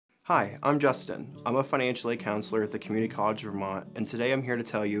Hi, I'm Justin. I'm a financial aid counselor at the Community College of Vermont, and today I'm here to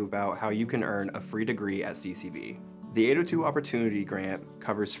tell you about how you can earn a free degree at CCV. The 802 Opportunity Grant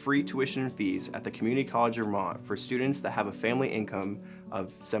covers free tuition and fees at the Community College of Vermont for students that have a family income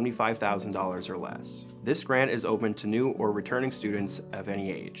of $75,000 or less. This grant is open to new or returning students of any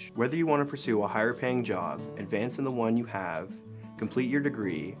age. Whether you want to pursue a higher paying job, advance in the one you have, complete your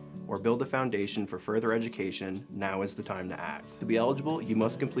degree, or build a foundation for further education, now is the time to act. To be eligible, you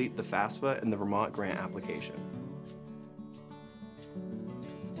must complete the FAFSA and the Vermont grant application.